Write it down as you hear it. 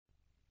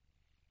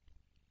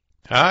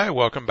Hi,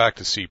 welcome back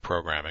to C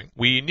Programming.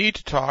 We need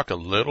to talk a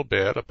little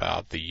bit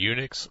about the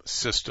Unix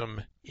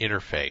system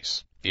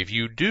interface. If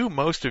you do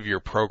most of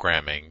your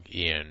programming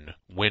in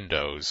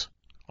Windows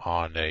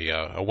on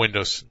a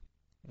Windows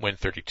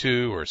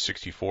Win32 or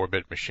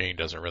 64-bit machine,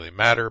 doesn't really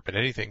matter, but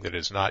anything that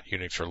is not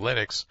Unix or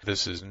Linux,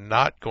 this is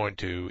not going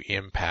to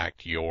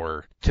impact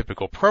your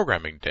typical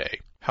programming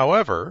day.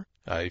 However,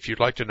 if you'd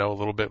like to know a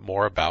little bit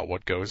more about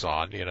what goes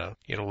on in a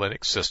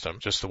Linux system,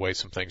 just the way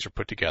some things are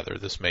put together,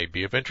 this may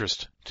be of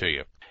interest to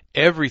you.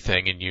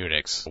 Everything in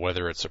Unix,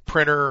 whether it's a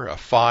printer, a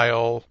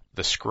file,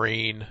 the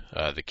screen,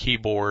 the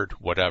keyboard,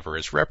 whatever,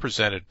 is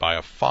represented by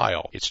a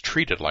file. It's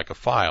treated like a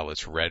file.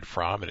 It's read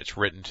from and it's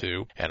written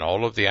to, and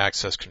all of the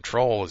access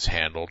control is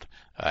handled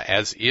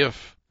as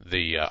if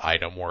the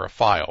item were a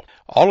file.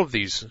 All of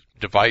these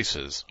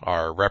devices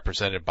are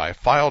represented by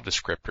file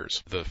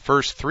descriptors. The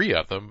first three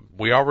of them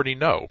we already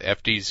know.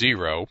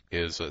 FD0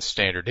 is a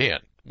standard in.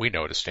 We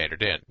know it as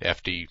standard in.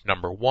 FD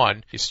number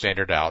 1 is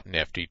standard out, and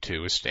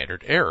FD2 is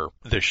standard error.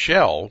 The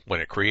shell, when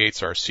it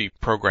creates our C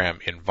program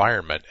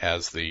environment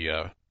as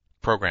the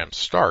program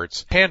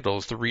starts,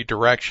 handles the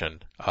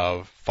redirection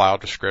of file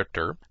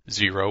descriptor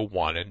 0,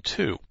 1, and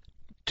 2.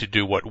 To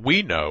do what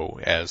we know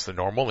as the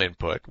normal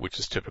input, which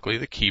is typically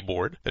the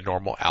keyboard, the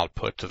normal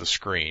output to the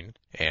screen,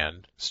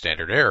 and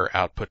standard error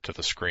output to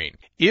the screen.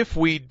 If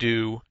we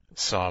do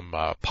some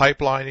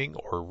pipelining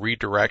or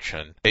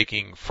redirection,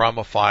 taking from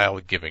a file,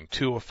 giving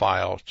to a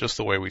file, just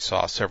the way we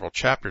saw several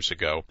chapters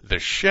ago, the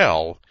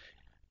shell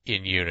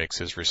in Unix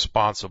is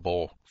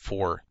responsible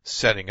for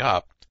setting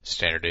up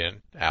standard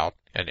in, out,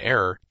 and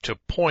error to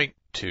point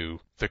to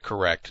the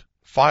correct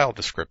file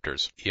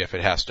descriptors. If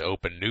it has to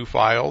open new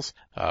files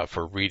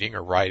for reading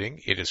or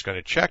writing, it is going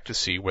to check to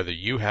see whether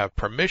you have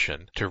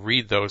permission to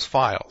read those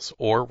files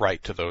or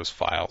write to those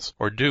files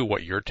or do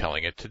what you're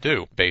telling it to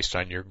do based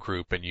on your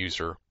group and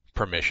user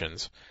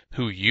permissions,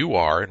 who you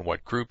are and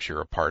what groups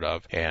you're a part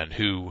of, and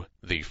who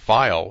the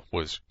file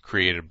was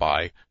created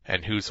by,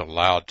 and who's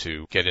allowed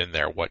to get in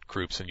there, what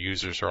groups and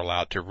users are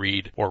allowed to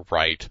read or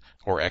write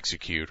or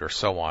execute or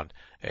so on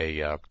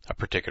a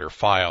particular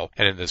file,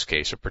 and in this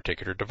case a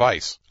particular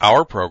device.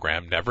 Our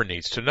program never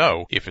needs to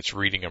know if it's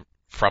reading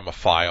from a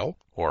file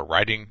or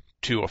writing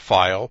to a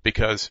file,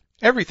 because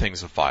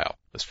everything's a file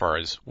as far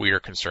as we are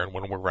concerned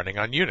when we're running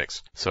on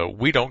Unix. So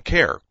we don't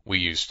care. We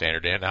use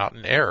standard in, out,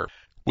 and error.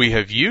 We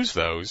have used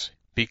those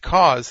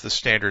because the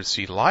standard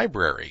C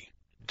library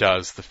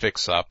does the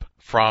fix-up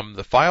from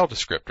the file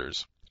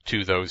descriptors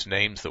to those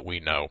names that we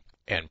know.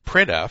 And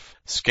printf,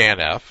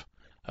 scanf,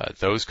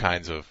 those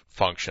kinds of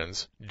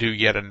functions do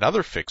yet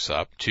another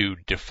fix-up to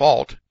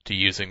default to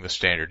using the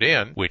standard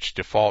in, which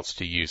defaults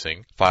to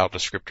using file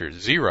descriptor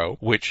 0,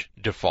 which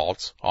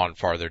defaults on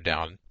farther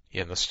down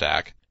in the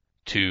stack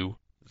to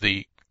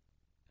the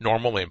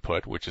normal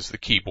input, which is the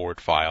keyboard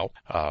file,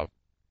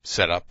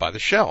 set up by the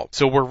shell.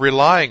 So we're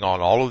relying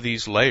on all of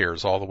these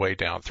layers all the way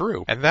down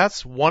through. And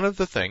that's one of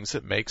the things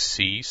that makes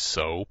C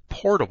so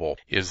portable,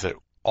 is that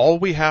all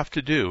we have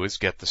to do is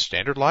get the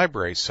standard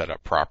library set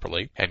up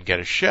properly and get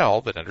a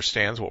shell that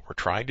understands what we're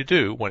trying to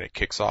do when it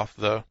kicks off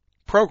the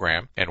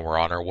program, and we're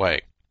on our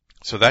way.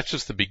 So that's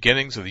just the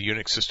beginnings of the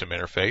Unix system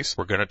interface.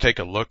 We're going to take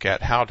a look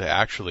at how to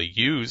actually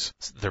use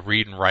the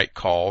read and write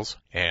calls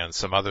and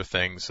some other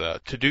things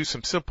to do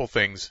some simple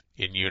things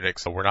in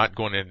Unix. We're not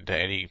going into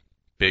any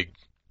big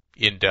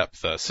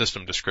in-depth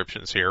system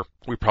descriptions here.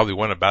 We probably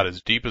went about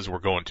as deep as we're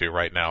going to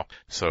right now.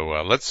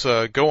 So let's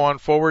go on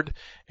forward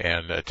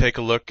and take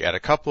a look at a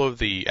couple of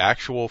the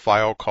actual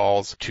file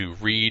calls to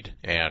read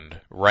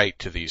and write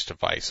to these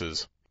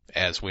devices.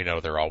 As we know,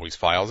 they're always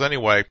files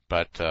anyway,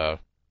 but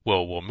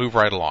we'll move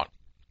right along.